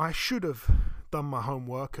 But I should have done my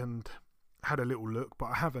homework and had a little look, but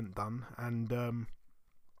I haven't done, and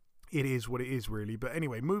it is what it is, really. But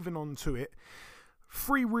anyway, moving on to it,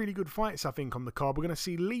 3 really good fights, I think, on the card. We're going to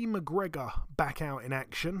see Lee McGregor back out in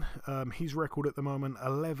action. His record at the moment,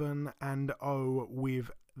 11-0 with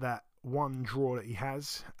that 1 draw that he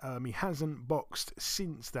has. He hasn't boxed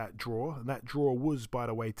since that draw. That draw was, by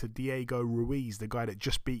the way, to Diego Ruiz, the guy that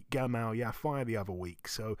just beat Gamal Yafai the other week.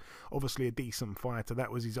 So obviously a decent fighter.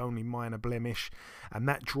 That was his only minor blemish, and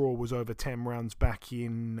that draw was over 10 rounds back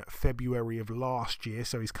in February of last year.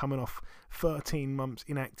 So he's coming off 13 months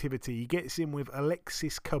inactivity. He gets in with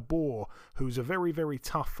Alexis Kabor, who's a very, very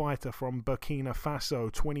tough fighter from Burkina Faso,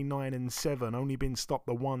 29-7, only been stopped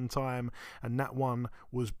the 1 time, and that one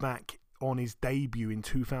was back on his debut in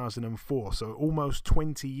 2004, so almost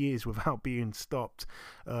 20 years without being stopped.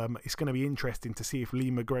 It's going to be interesting to see if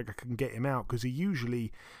Lee McGregor can get him out, because he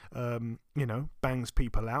usually bangs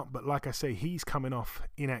people out, but like I say, he's coming off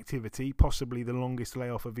inactivity, possibly the longest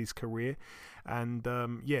layoff of his career. And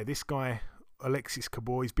yeah, this guy Alexis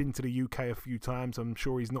Kabor, he's been to the UK a few times. I'm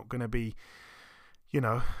sure he's not going to be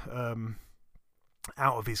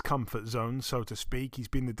out of his comfort zone, so to speak. He's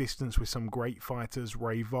been the distance with some great fighters,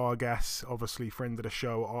 Ray Vargas, obviously friend of the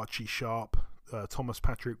show, Archie Sharp, Thomas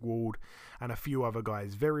Patrick Ward, and a few other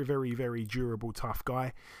guys. Very, very, very durable, tough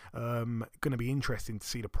guy. Going to be interesting to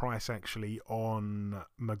see the price actually on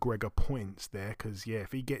McGregor points there, because yeah,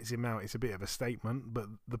 if he gets him out, it's a bit of a statement, but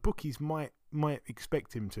the bookies might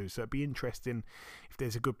expect him to, so it'd be interesting if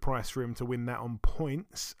there's a good price for him to win that on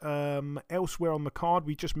points. Elsewhere on the card,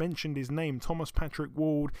 we just mentioned his name, Thomas Patrick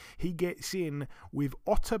Ward. He gets in with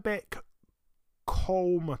Otabek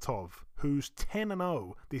Kolmatov, who's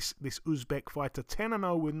 10-0. This Uzbek fighter,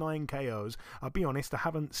 10-0 with 9 KOs. I'll be honest, I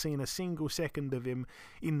haven't seen a single second of him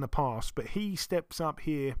in the past, but he steps up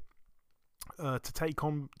here to take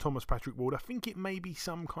on Thomas Patrick Ward. I think it may be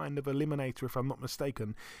some kind of eliminator, if I'm not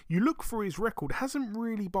mistaken. You look through his record, hasn't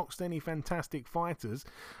really boxed any fantastic fighters.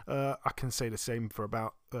 I can say the same for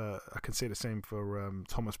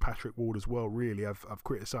Thomas Patrick Ward as well. Really, I've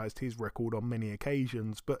criticised his record on many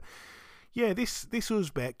occasions, but yeah, this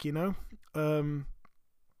Uzbek,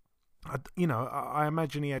 I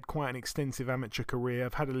imagine he had quite an extensive amateur career.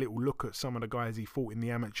 I've had a little look at some of the guys he fought in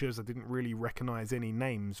the amateurs. I didn't really recognise any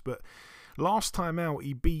names, but last time out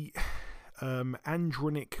he beat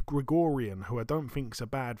Andronic Grigorian, who I don't think's a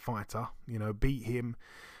bad fighter. Beat him.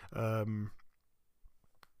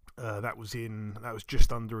 That was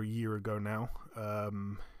just under a year ago now.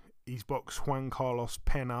 He's boxed Juan Carlos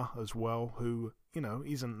Pena as well, who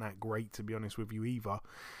isn't that great, to be honest with you either.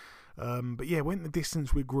 But yeah, went the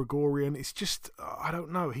distance with Grigorian. It's just, I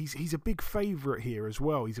don't know. He's a big favourite here as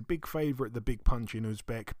well. He's a big favourite, the big punch in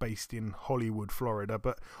Uzbek, based in Hollywood, Florida.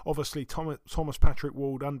 But obviously, Thomas Patrick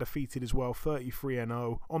Ward, undefeated as well,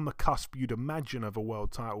 33-0, on the cusp, you'd imagine, of a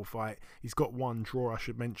world title fight. He's got one draw, I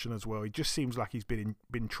should mention as well. He just seems like he's been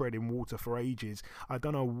treading water for ages. I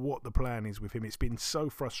don't know what the plan is with him. It's been so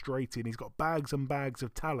frustrating. He's got bags and bags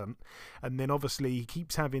of talent, and then obviously he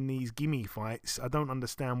keeps having these gimme fights. I don't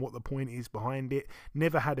understand what the point is behind it.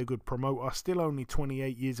 Never had a good promoter, still only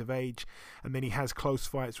 28 years of age, and then he has close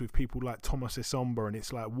fights with people like Thomas Essomba, and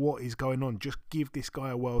it's like, what is going on? Just give this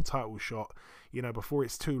guy a world title shot, before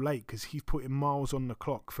it's too late, because he's putting miles on the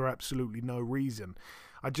clock for absolutely no reason.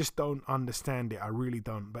 I just don't understand it. I really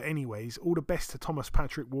don't. But anyways, all the best to Thomas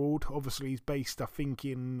Patrick Ward. Obviously, he's based, I think,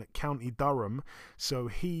 in County Durham, so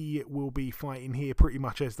he will be fighting here pretty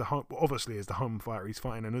much as the home fighter. He's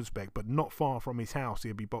fighting an Uzbek, but not far from his house.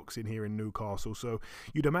 He'll be boxing here in Newcastle, so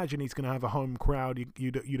you'd imagine he's going to have a home crowd.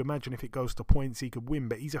 You'd imagine if it goes to points, he could win,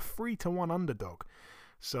 but he's a 3-1 underdog.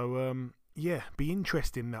 So yeah, be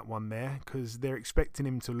interesting, that one there, because they're expecting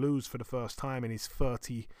him to lose for the first time in his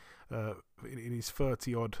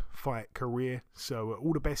 30-odd fight career. So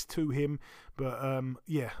all the best to him. But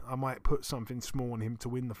yeah, I might put something small on him to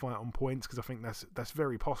win the fight on points, because I think that's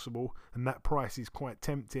very possible, and that price is quite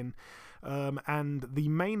tempting. And the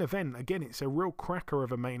main event, again, it's a real cracker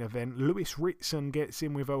of a main event. Lewis Ritson gets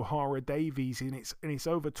in with O'Hara Davies, and it's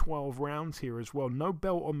over 12 rounds here as well. No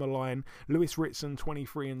belt on the line. Lewis Ritson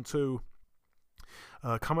 23-2.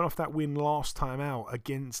 Coming off that win last time out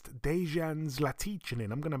against Dejan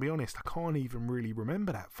Zlaticanin. I'm going to be honest, I can't even really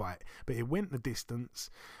remember that fight, but it went the distance.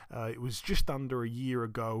 It was just under a year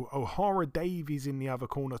ago. O'Hara Davies in the other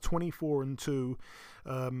corner, 24-2,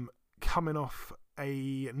 coming off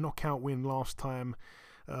a knockout win last time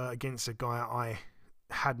against a guy I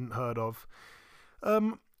hadn't heard of.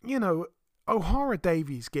 O'Hara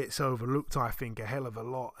Davies gets overlooked, I think, a hell of a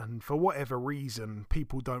lot, and for whatever reason,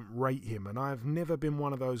 people don't rate him, and I've never been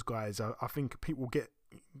one of those guys. I think people get,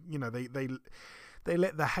 they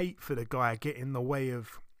let the hate for the guy get in the way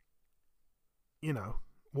of,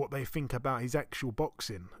 what they think about his actual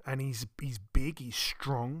boxing. And he's big, he's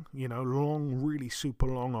strong, long, really super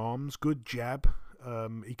long arms, good jab.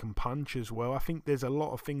 He can punch as well. I think there's a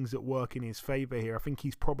lot of things that work in his favour here. I think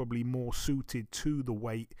he's probably more suited to the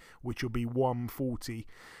weight, which will be 140.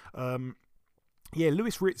 Yeah,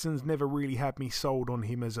 Lewis Ritson's never really had me sold on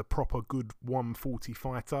him as a proper good 140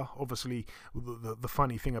 fighter. Obviously, the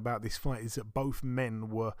funny thing about this fight is that both men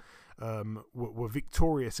were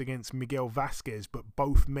victorious against Miguel Vasquez, but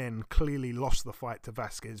both men clearly lost the fight to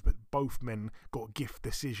Vasquez, but both men got gift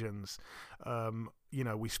decisions.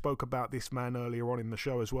 We spoke about this man earlier on in the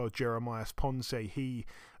show as well, Jeremiah Ponce. He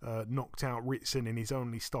knocked out Ritson in his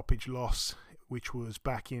only stoppage loss, which was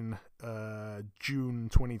back in June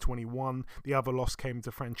 2021. The other loss came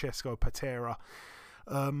to Francesco Patera.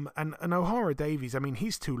 And O'Hara Davies, I mean,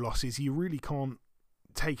 his two losses, you really can't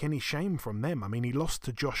take any shame from them. I mean, he lost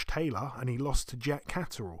to Josh Taylor and he lost to Jack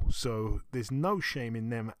Catterall, so there's no shame in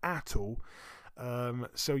them at all.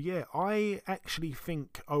 So yeah, I actually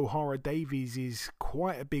think O'Hara Davies is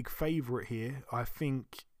quite a big favourite here. I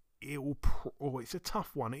think it's a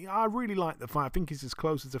tough one. I really like the fight. I think it's as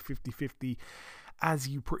close as a 50-50 as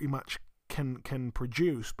you pretty much can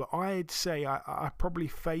produce, but I'd say I probably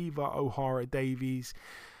favour O'Hara Davies.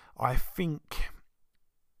 I think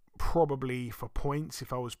probably for points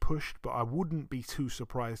if I was pushed, but I wouldn't be too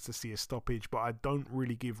surprised to see a stoppage. But I don't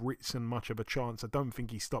really give Ritson much of a chance. I don't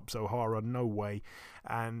think he stops O'Hara, no way.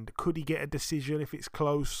 And could he get a decision if it's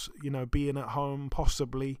close, being at home?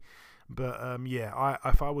 Possibly. But yeah,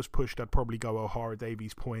 if I was pushed, I'd probably go O'Hara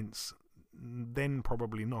Davies points, then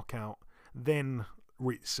probably knockout then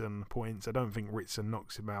Ritson points. I don't think Ritson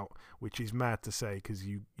knocks him out, which is mad to say because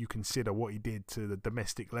you consider what he did to the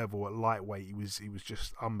domestic level at lightweight. He was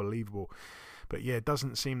just unbelievable. But yeah, it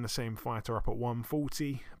doesn't seem the same fighter up at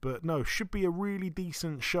 140. But no, should be a really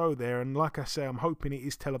decent show there. And like I say, I'm hoping it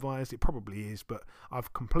is televised. It probably is, but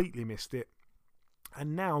I've completely missed it.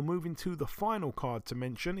 And now moving to the final card to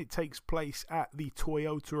mention, it takes place at the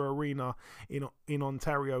Toyota Arena in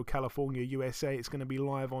Ontario, California, USA. It's going to be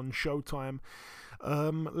live on Showtime.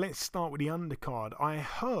 Let's start with the undercard. I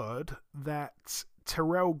heard that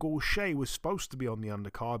Terrell Gausha was supposed to be on the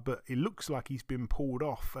undercard, but it looks like he's been pulled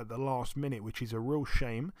off at the last minute, which is a real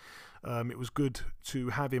shame. It was good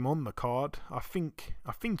to have him on the card. I think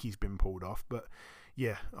he's been pulled off, but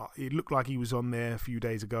yeah, it looked like he was on there a few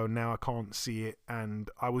days ago. Now I can't see it, and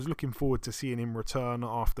I was looking forward to seeing him return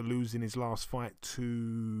after losing his last fight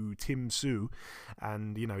to Tim Tszyu,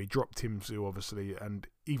 and you know, he dropped Tim Tszyu obviously, and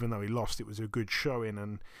even though he lost, it was a good showing.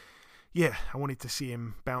 And yeah, I wanted to see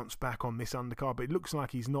him bounce back on this undercard, but it looks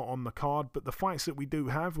like he's not on the card. But the fights that we do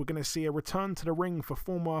have, we're going to see a return to the ring for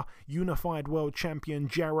former Unified World Champion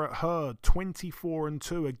Jarrett Hurd,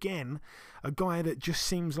 24-2. Again, a guy that just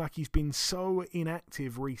seems like he's been so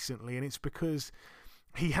inactive recently, and it's because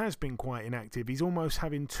he has been quite inactive. He's almost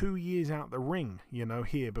having 2 years out the ring, you know,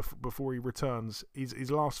 here before he returns.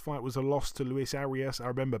 His last fight was a loss to Luis Arias. I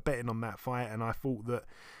remember betting on that fight, and I thought that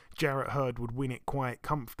Jarrett Hurd would win it quite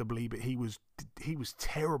comfortably, but he was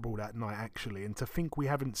terrible that night, actually. And to think we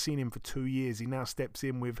haven't seen him for 2 years, he now steps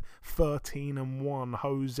in with 13-1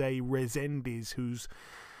 Jose Resendiz, who's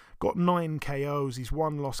got 9 KOs. His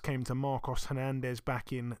one loss came to Marcos Hernandez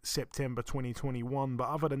back in September 2021. But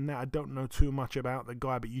other than that, I don't know too much about the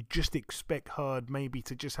guy. But you just expect Hurd maybe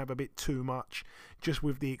to just have a bit too much, just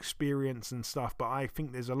with the experience and stuff. But I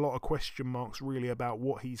think there's a lot of question marks really about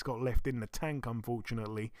what he's got left in the tank,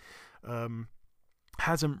 unfortunately.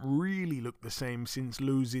 Hasn't really looked the same since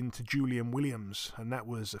losing to Julian Williams. And that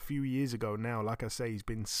was a few years ago now. Like I say, he's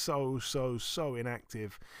been so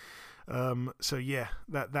inactive. So yeah,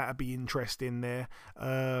 that'd be interesting there.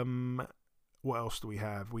 What else do we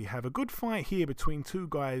have? We have a good fight here between two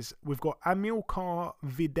guys. We've got Amilcar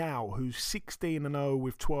Vidal, who's 16-0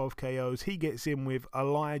 with 12 KOs. He gets in with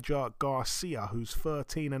Elijah Garcia, who's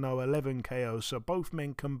 13-0, 11 KOs. So both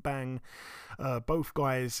men can bang. Both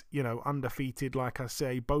guys, you know, undefeated, like I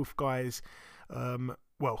say. Both guys,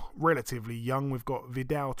 well, relatively young. We've got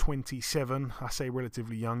Vidal, 27. I say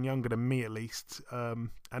relatively young, younger than me at least.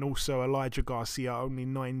 And also Elijah Garcia, only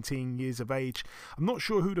 19 years of age. I'm not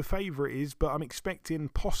sure who the favourite is, but I'm expecting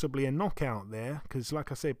possibly a knockout there. Because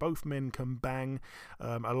like I say, both men can bang.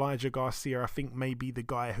 Elijah Garcia, I think, may be the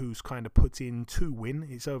guy who's kind of put in to win.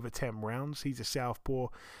 It's over 10 rounds. He's a southpaw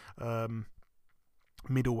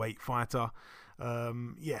middleweight fighter.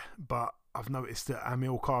 Yeah, but I've noticed that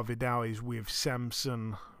Amilcar Vidal is with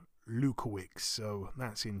Samson Lukowicz, so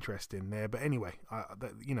that's interesting there. But anyway,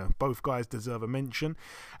 you know, both guys deserve a mention.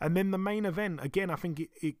 And then the main event, again, I think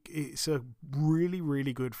it's a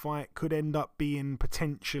really good fight. Could end up being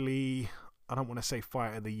potentially, I don't want to say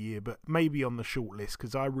fight of the year, but maybe on the short list,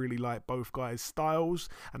 because I really like both guys' styles,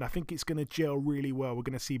 and I think it's going to gel really well. We're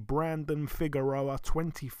going to see Brandon Figueroa,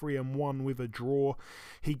 23-1 with a draw.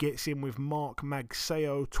 He gets in with Mark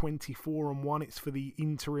Magsayo, 24-1. It's for the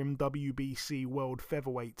interim WBC World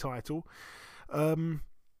Featherweight title.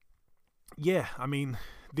 Yeah, I mean,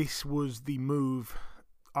 this was the move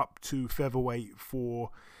up to featherweight for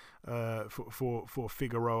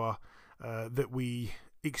Figueroa that we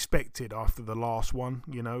expected after the last one.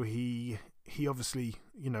 You know, he obviously,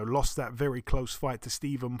 you know, lost that very close fight to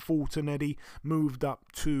Stephen Fulton. Eddie moved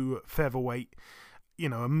up to featherweight, you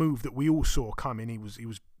know, a move that we all saw coming. He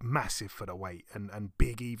was massive for the weight and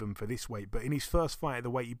big even for this weight. But in his first fight at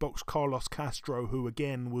the weight, he boxed Carlos Castro, who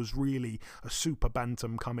again was really a super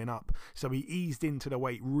bantam coming up. So he eased into the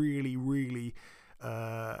weight really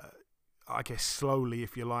I guess slowly,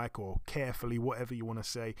 if you like, or carefully, whatever you want to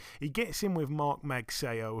say. He gets in with Mark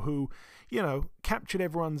Magsayo, who, you know, captured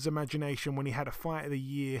everyone's imagination when he had a Fight of the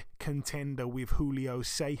Year contender with Julio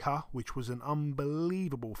Ceja, which was an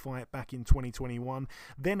unbelievable fight back in 2021.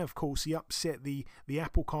 Then, of course, he upset the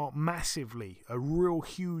apple cart massively. A real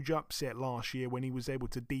huge upset last year when he was able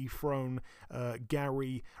to dethrone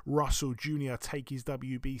Gary Russell Jr., take his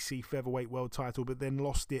WBC featherweight world title, but then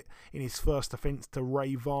lost it in his first offense to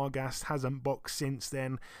Ray Vargas. Hasn't boxed since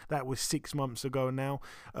then. That was 6 months ago now.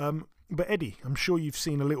 But Eddie, I'm sure you've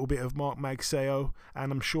seen a little bit of Mark Magsayo,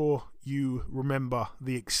 and I'm sure you remember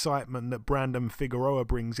the excitement that Brandon Figueroa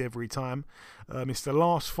brings every time. It's the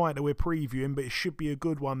last fight that we're previewing, but it should be a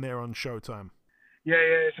good one there on Showtime. Yeah,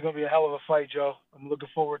 it's going to be a hell of a fight, Joe. I'm looking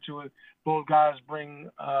forward to it. Both guys bring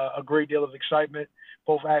a great deal of excitement.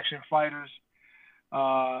 Both action fighters.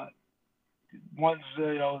 One's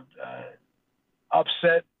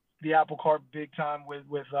upset the apple cart big time with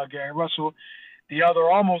Gary Russell. The other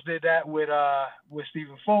almost did that with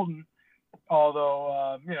Stephen Fulton.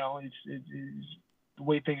 Although it's the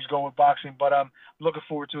way things go with boxing, but I'm looking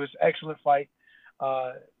forward to it. It's an excellent fight.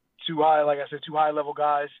 Two high level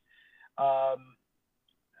guys.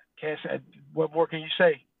 What more can you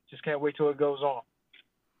say? Just can't wait till it goes on.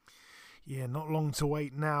 Yeah, not long to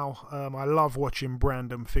wait now. I love watching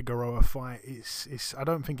Brandon Figueroa fight. It's I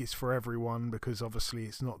don't think it's for everyone because obviously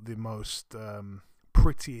it's not the most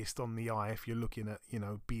prettiest on the eye if you're looking at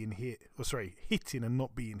being hitting and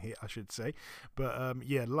not being hit, I should say. But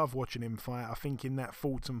love watching him fight. I think in that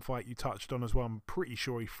Fulton fight you touched on as well, I'm pretty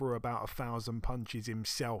sure he threw about 1,000 punches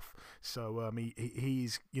himself. So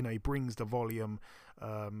he brings the volume.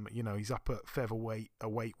 He's up at featherweight, a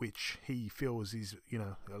weight which he feels is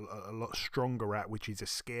a lot stronger at, which is a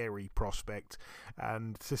scary prospect.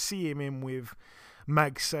 And to see him in with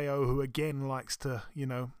Magsayo, who again likes to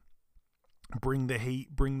bring the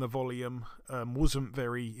heat, bring the volume, wasn't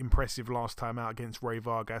very impressive last time out against Ray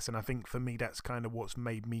Vargas, and I think for me that's kind of what's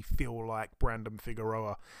made me feel like Brandon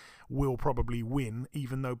Figueroa will probably win,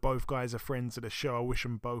 even though both guys are friends of the show. I wish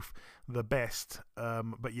them both the best,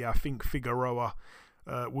 but yeah, I think Figueroa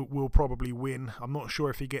will probably win. I'm not sure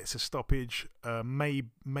if he gets a stoppage, may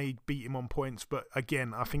beat him on points, but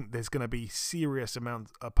again, I think there's going to be serious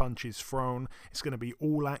amounts of punches thrown. It's going to be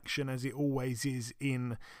all action as it always is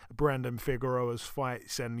in Brandon Figueroa's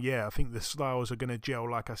fights, and yeah, I think the styles are going to gel.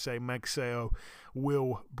 Like I say, Magsayo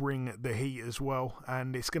will bring the heat as well,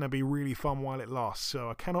 and it's going to be really fun while it lasts, so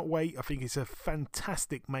I cannot wait. I think it's a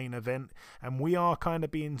fantastic main event, and we are kind of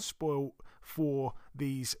being spoiled for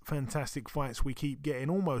these fantastic fights we keep getting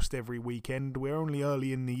almost every weekend. We're only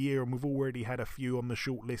early in the year and we've already had a few on the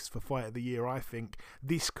short list for Fight of the Year. I think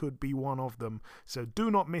this could be one of them, so do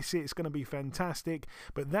not miss it. It's going to be fantastic.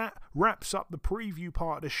 But that wraps up the preview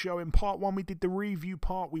part of the show. In part one we did the review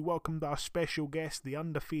part. We welcomed our special guest, the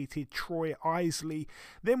undefeated Troy Isley.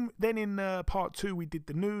 Then in part two we did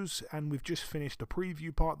the news, and we've just finished the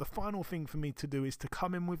preview part. The final thing for me to do is to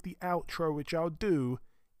come in with the outro, which I'll do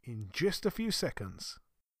in just a few seconds.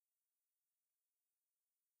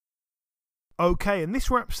 Okay, and this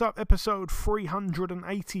wraps up episode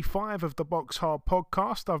 385 of the Box Hard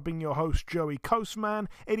Podcast. I've been your host, Joey Coastman.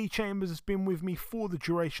 Eddie Chambers has been with me for the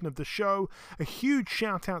duration of the show. A huge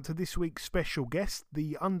shout out to this week's special guest,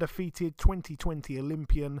 the undefeated 2020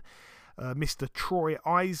 Olympian, Mr. Troy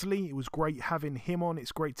Isley. It was great having him on.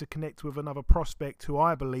 It's great to connect with another prospect who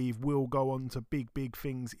I believe will go on to big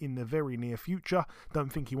things in the very near future.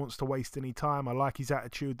 Don't think he wants to waste any time. I like his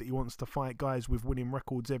attitude that he wants to fight guys with winning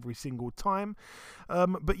records every single time.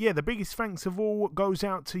 But yeah, the biggest thanks of all goes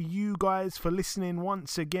out to you guys for listening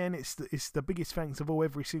once again. It's the biggest thanks of all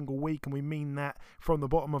every single week, and we mean that from the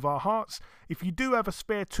bottom of our hearts. If you do have a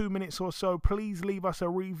spare 2 minutes or so, please leave us a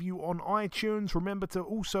review on iTunes. Remember to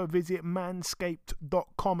also visit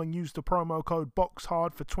manscaped.com and use the promo code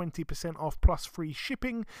BOXHARD for 20% off plus free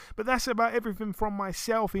shipping. But that's about everything from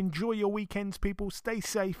myself. Enjoy your weekends, people. Stay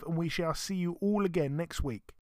safe, and we shall see you all again next week.